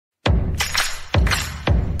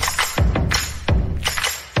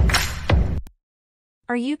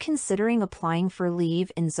Are you considering applying for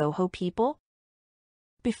leave in Zoho People?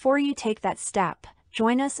 Before you take that step,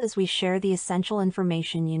 join us as we share the essential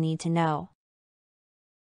information you need to know.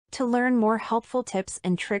 To learn more helpful tips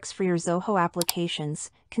and tricks for your Zoho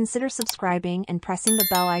applications, consider subscribing and pressing the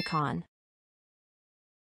bell icon.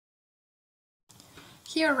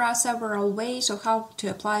 Here are several ways of how to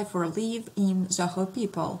apply for leave in Zoho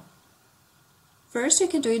People. First, you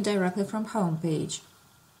can do it directly from homepage.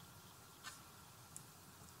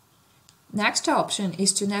 Next option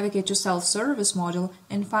is to navigate to Self-Service module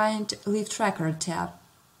and find Leave Tracker tab.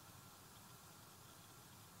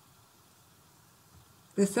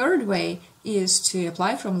 The third way is to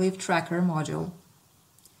apply from Leave Tracker module.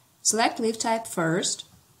 Select leave type first,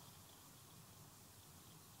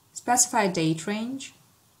 specify date range,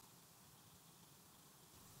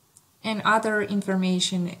 and other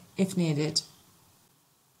information if needed.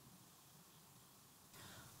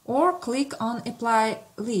 Or click on Apply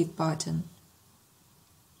Leave button.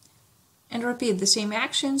 And repeat the same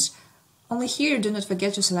actions, only here do not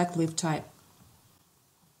forget to select leave type.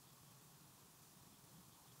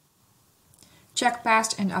 Check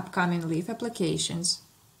past and upcoming leave applications.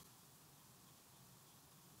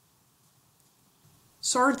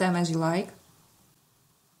 Sort them as you like.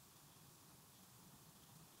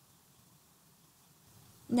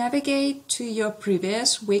 Navigate to your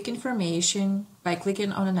previous week information by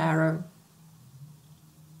clicking on an arrow.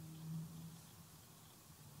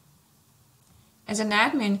 As an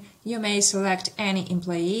admin, you may select any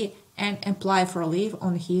employee and apply for leave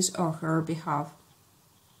on his or her behalf.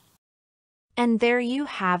 And there you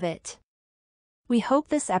have it. We hope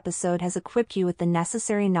this episode has equipped you with the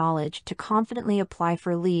necessary knowledge to confidently apply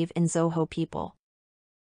for leave in Zoho People.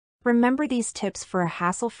 Remember these tips for a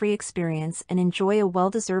hassle-free experience and enjoy a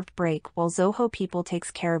well-deserved break while Zoho People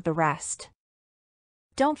takes care of the rest.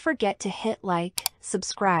 Don't forget to hit like,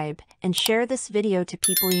 subscribe, and share this video to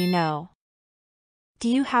people you know. Do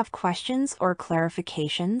you have questions or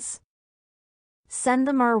clarifications? Send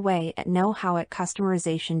them our way at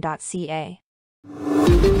knowhow@customerization.ca.